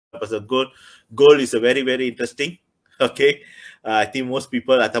pasal gold. Gold is a very interesting. Okay, I think most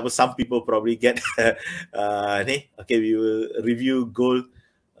people ataupun some people probably get ni. Okay, we will review gold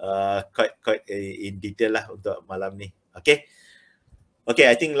quite in detail lah untuk malam ni. Okay. Okay,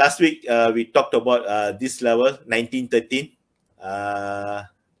 I think last week we talked about this level 1913.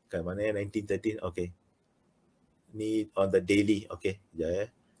 Kat mana ya 1913? Okay. Ni on the daily. Okay, sekejap ya.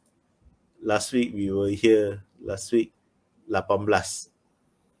 Last week we were here. Last week 18.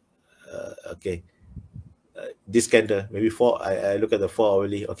 Okay. This candle, maybe 4. I look at the 4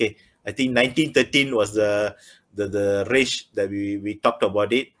 hourly. Okay. I think 1913 was the range that we talked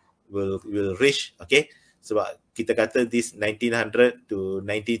about it. Will reach. Okay. Sebab kita kata this 1900 to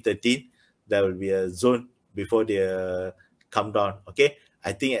 1913, there will be a zone before they come down. Okay.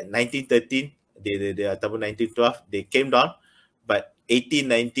 I think at 1913, they ataupun 1912, they came down, but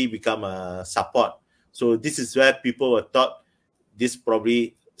 1890 become a support. So this is where people were thought this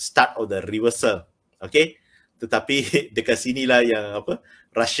probably start of the reversal. Okay. Tetapi dekat sini lah yang apa,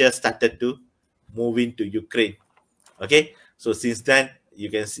 Russia started to move into Ukraine. Okay. So since then, you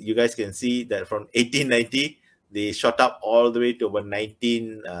guys can see that from 1890 they shot up all the way to about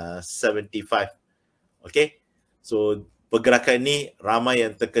 1975. Okay. So pergerakan ni ramai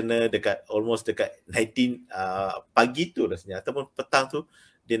yang terkena dekat almost dekat 19 pagi tu rasanya ataupun petang tu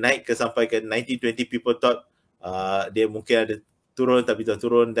dia naik ke sampai ke 1920. People thought dia mungkin ada turun tapi tak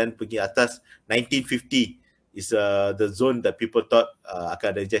turun, dan pergi atas 1950 is the zone that people thought akan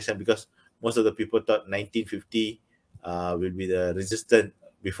ada rejection, because most of the people thought 1950 will be the resistance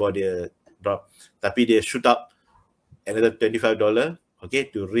before they drop. Tapi dia shoot up another $25,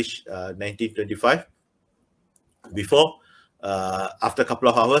 okay, to reach 1925. Before, after a couple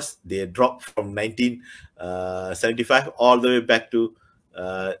of hours, they dropped from 1975 all the way back to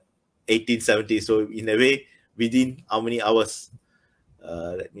 1870. So in a way, within how many hours?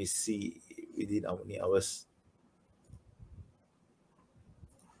 Let me see, within how many hours?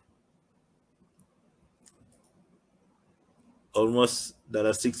 Almost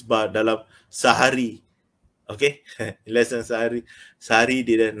dalam 6 bar dalam sehari. Okay, less than sehari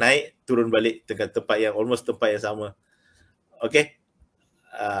dia dah naik turun balik dekat tempat yang almost tempat yang sama. Okay,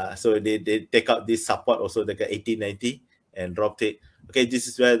 so they take out this support also dekat 1890 and dropped it. Okay,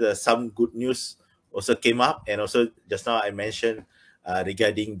 this is where some good news also came up, and also just now I mentioned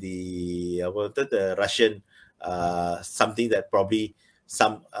regarding the Russian something that probably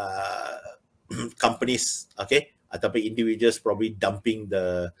some companies, okay, ataupun individuals probably dumping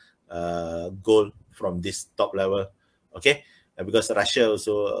the gold from this top level, okay, because Russia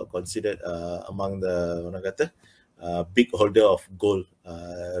also considered among the orang kata big holder of gold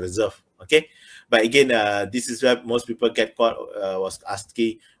reserve, okay. But again, this is where most people get caught, was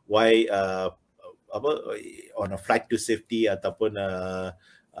asking why on a flight to safety ataupun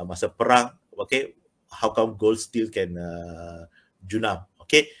masa perang, okay, how come gold still can junam,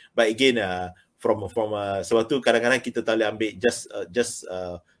 okay. But again, from sebab tu kadang-kadang kita tak boleh ambil just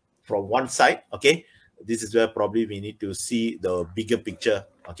from one side, okay. This is where probably we need to see the bigger picture,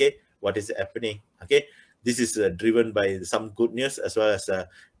 okay, what is happening, okay. This is driven by some good news as well as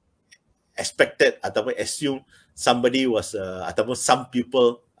expected ataupun assume somebody was ataupun some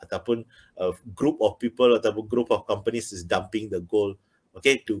people ataupun a group of people ataupun group of companies is dumping the gold,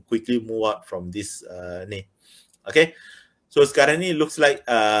 okay, to quickly move out from this ni, okay. So sekarang ni looks like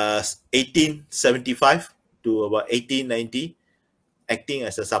 1875 to about 1890 acting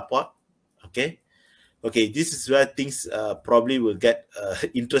as a support, okay. Okay, this is where things probably will get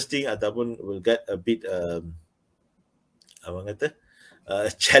interesting ataupun will get a bit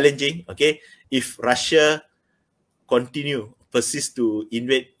challenging, okay. If Russia persist to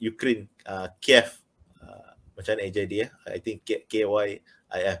invade Ukraine, Kyiv, macam mana jadi ya? I think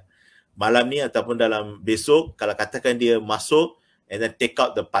KYIF. Malam ni ataupun dalam besok, kalau katakan dia masuk and then take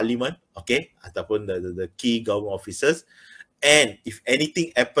out the parliament, okay, ataupun the key government officers, and if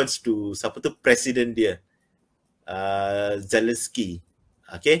anything happens to siapa tu presiden dia, Zelensky,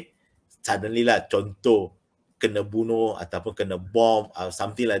 okay, suddenly lah contoh kena bunuh ataupun kena bomb or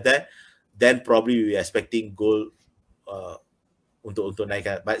something like that, then probably we are expecting gold untuk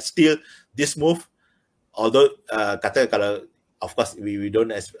naikkan. But still this move, although kata kalau of course we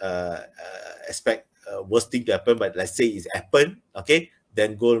don't expect worst thing to happen, but let's say it's happened, okay,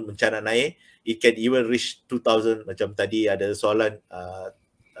 then gold mencana naik, it can even reach 2000. Macam tadi ada soalan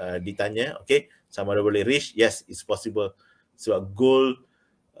ditanya, okay, sama ada boleh reach? Yes, it's possible. So gold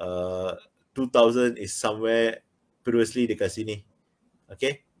 2000 is somewhere previously dekat sini,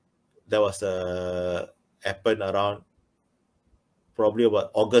 okay. That was happened around probably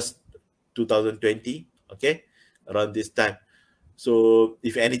about August 2020, okay, around this time. So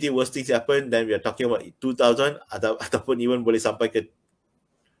if anything worse things happen, then we are talking about 2000 ataupun even boleh sampai ke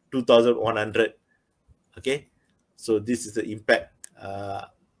 2100. Okay, so this is the impact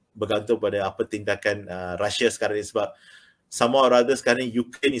bergantung pada apa tindakan Russia sekarang ni, sebab somehow or other sekarang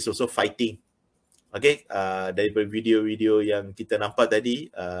Ukraine is also fighting. Okay, daripada video-video yang kita nampak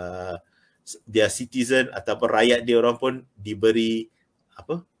tadi, their citizen ataupun rakyat dia orang pun diberi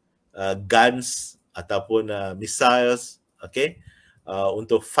apa guns ataupun missiles, okay,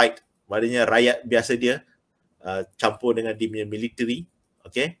 untuk fight. Maknanya rakyat biasa dia campur dengan dia punya military,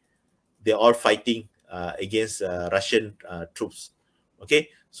 okay, they all fighting against Russian troops.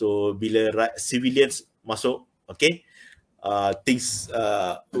 Okay, so bila civilians masuk, okay, things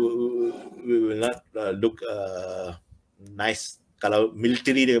will not look nice. Kalau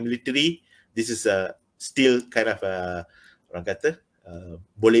military dengan military, this is still kind of orang kata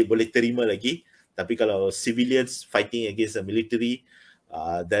boleh terima lagi. Tapi kalau civilians fighting against the military,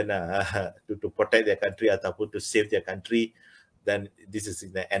 then to protect their country ataupun to save their country, then this is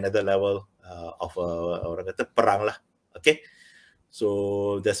in another level of orang kata perang lah. Okay,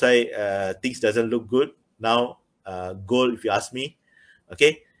 so that's why things doesn't look good now. Goal, if you ask me,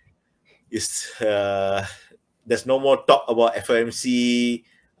 okay, is there's no more talk about FOMC,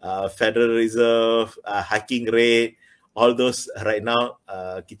 Federal Reserve, hiking rate, all those right now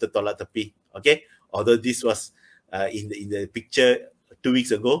kita tolak tepi. Okay, although this was in the picture 2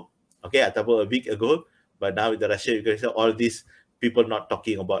 weeks ago, okay, ataupun a week ago, but now with the Russia, Ukraine, all these people not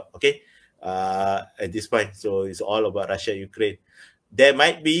talking about, okay, at this point. So it's all about Russia, Ukraine. There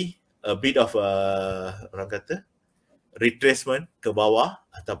might be a bit of orang kata retracement ke bawah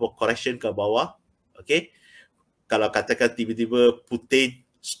ataupun correction ke bawah, okay. Kalau katakan tiba-tiba Putin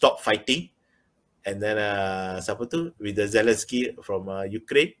stop fighting, and then siapa tu with the Zelensky from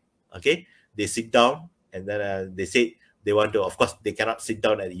Ukraine, okay, they sit down and then they say they want to, of course they cannot sit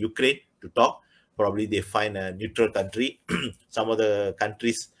down at Ukraine to talk, probably they find a neutral country. Some of the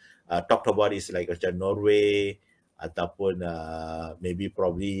countries talked about is like macam Norway ataupun maybe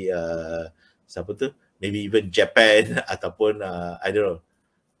probably siapa tu, maybe even Japan ataupun I don't know,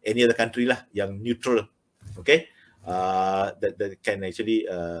 any other country lah yang neutral, okay, that can actually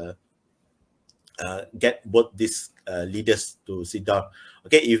get both these leaders to sit down.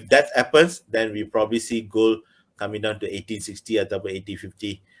 Okay, if that happens, then we probably see gold coming down to 1860 ataupun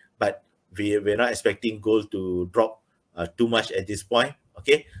 1850, but we're not expecting gold to drop too much at this point,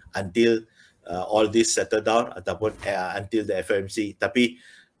 okay, until all this settle down ataupun until the FOMC. Tapi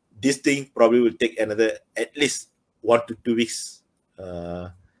this thing probably will take another at least 1 to 2 weeks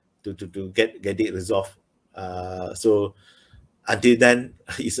to get it resolved. So until then,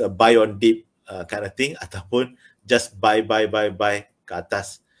 it's a buy on dip kind of thing ataupun just buy ke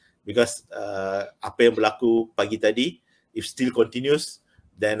atas, because apa yang berlaku pagi tadi, if still continues,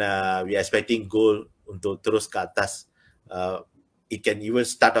 then we are expecting gold untuk terus ke atas. It can even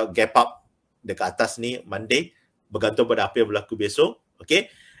start out gap up dekat atas ni Monday, bergantung pada apa yang berlaku besok, okay,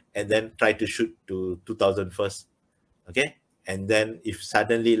 and then try to shoot to 2000 first, okay, and then if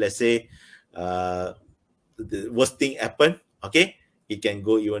suddenly let's say the worst thing happen, okay, it can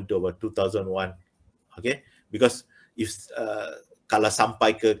go even to about 2001, okay, because if kalau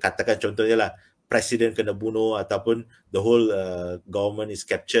sampai ke katakan contohnya lah presiden kena bunuh ataupun the whole government is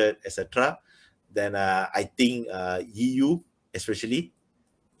captured, etc., then I think EU, especially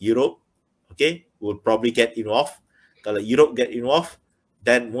Europe, okay, will probably get involved. Kalau Europe get involved,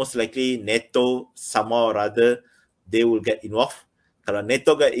 then most likely NATO somehow or other they will get involved. Kalau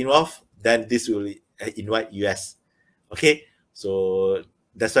NATO get involved, then this will invite US. Okay, so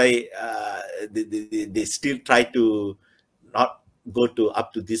that's why they still try to not go to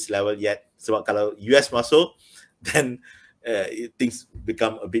up to this level yet. Sebab kalau US masuk, then things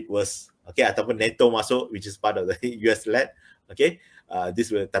become a bit worse. Okay, ataupun NATO masuk, which is part of the US led. Okay, this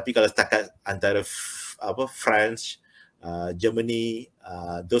will. Tapi kalau setakat antara France, Germany,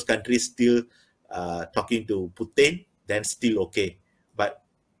 those countries still talking to Putin, then still okay. But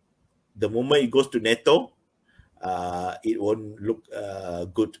the moment it goes to NATO, it won't look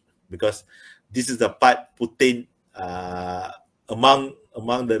good, because this is the part Putin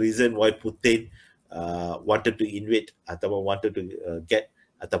among the reason why Putin wanted to invade ataupun wanted to get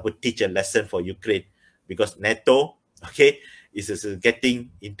ataupun teach a lesson for Ukraine, because NATO, okay, is getting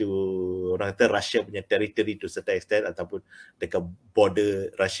into orang kata Russia punya territory to certain extent ataupun dekat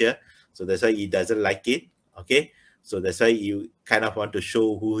border Russia, so that's why he doesn't like it, okay, so that's why you kind of want to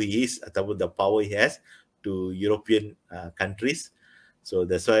show who he is ataupun the power he has to European countries, so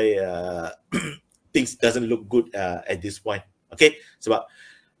that's why things doesn't look good at this point, okay, sebab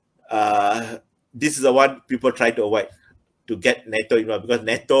this is the one people try to avoid, to get NATO involved, because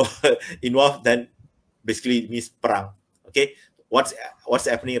NATO involved then basically means perang. Okay, what's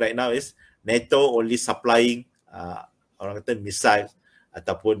happening right now is NATO only supplying orang kata missiles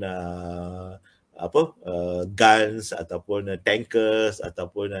ataupun guns ataupun tankers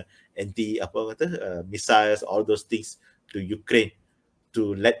ataupun missiles, all those things to Ukraine,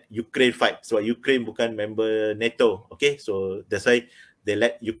 to let Ukraine fight. So Ukraine bukan member NATO, okay? So that's why they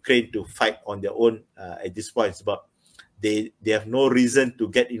let Ukraine to fight on their own at this point, sebab they have no reason to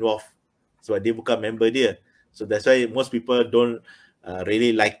get involved. So dia bukan member dia. So that's why most people don't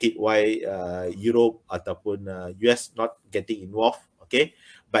really like it why Europe ataupun US not getting involved, okay?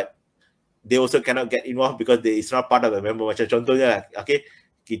 But they also cannot get involved because they is not part of the member. Macam contohnya, okay,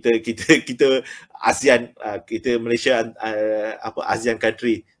 kita ASEAN, kita Malaysia ASEAN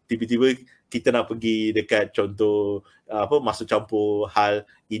country, tiba-tiba kita nak pergi dekat contoh masuk campur hal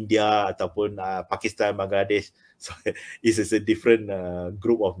India ataupun Pakistan, Bangladesh. So this is a different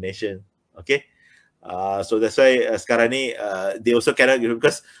group of nation, okay. So that's why sekarang ni they also cannot,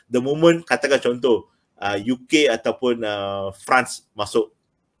 because the moment katakan contoh UK ataupun France masuk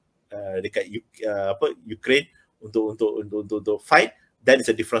dekat Ukraine untuk fight, then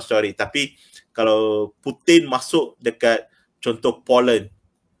it's a different story. Tapi kalau Putin masuk dekat contoh Poland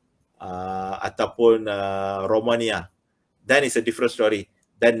ataupun Romania, then it's a different story.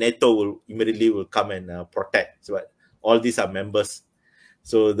 Then NATO will immediately come and protect. So all these are members.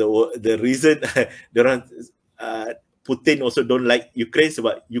 So the reason Putin also don't like Ukraine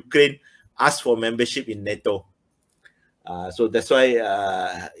sebab Ukraine asked for membership in NATO. So that's why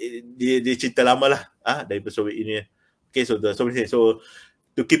dia cerita lama lah dari Soviet Union. Okay, so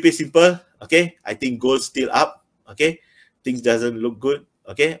to keep it simple, okay, I think gold still up. Okay, things doesn't look good.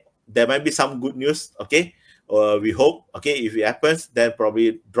 Okay, there might be some good news. Okay, we hope. Okay, if it happens, then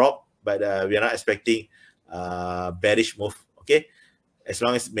probably drop. But we are not expecting bearish move. Okay, as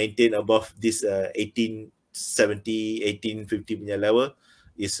long as maintain above this 1870, 1850 punya level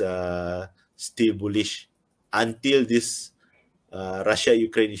is still bullish until this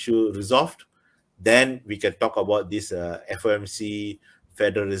Russia-Ukraine issue resolved. Then we can talk about this FOMC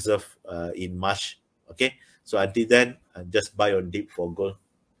Federal Reserve in March. Okay, so until then, just buy on dip for gold.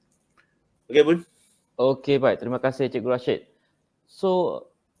 Okay, Bun? Okay, baik. Terima kasih Cikgu Rashid. So,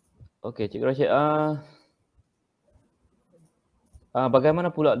 okay, Cikgu Rashid.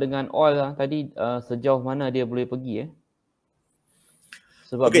 Bagaimana pula dengan oil tadi, sejauh mana dia boleh pergi?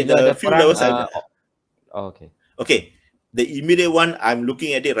 Sebab bila ada perang. Okay. Okay, the immediate one I'm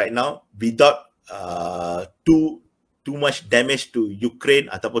looking at it right now without too much damage to Ukraine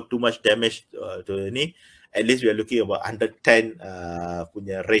ataupun too much damage to ni, at least we are looking about 110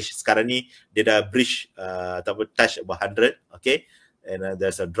 punya range. Sekarang ni dia dah breach ataupun touch about 100, okay, and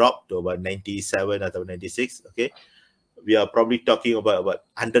there's a drop to about 97 atau 96, okay. We are probably talking about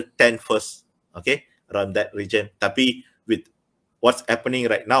 110 first, okay, around that region. Tapi with what's happening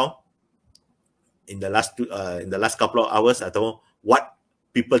right now in the last couple of hours atau what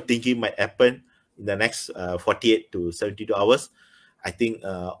people thinking might happen in the next 48 to 72 hours, I think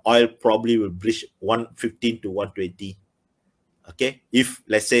oil probably will breach 115 to 120. Okay, if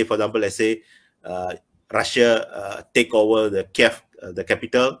let's say, for example, Russia take over the Kyiv, the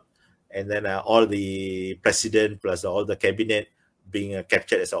capital, and then all the president plus all the cabinet being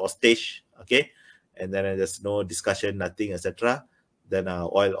captured as a hostage, okay, and then there's no discussion, nothing, etc. Then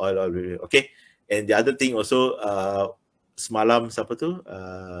oil will, okay. And the other thing also, semalam siapa tu?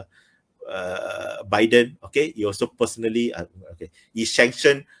 Biden, okay, he also personally, okay, he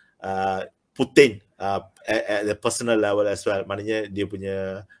sanctioned Putin at the personal level as well. Maknanya dia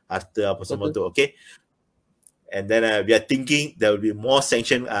punya harta apa semua tu, okay. And then we are thinking there will be more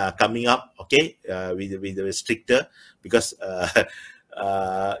sanction coming up, okay, with the stricter, because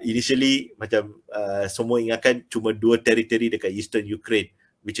initially macam semua ingatkan cuma 2 territory dekat Eastern Ukraine,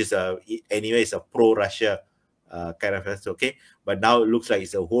 which is anyway is a pro-Russia kind of, okay. But now it looks like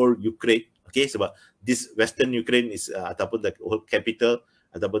it's a whole Ukraine, okay. Sebab this Western Ukraine is ataupun the whole capital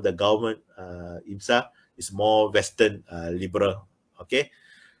ataupun the government IMSA is more Western liberal, okay.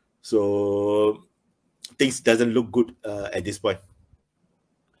 So things doesn't look good at this point.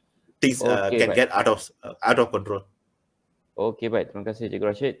 Things can get out of control. Okay, baik. Terima kasih Cikgu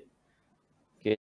Rashid.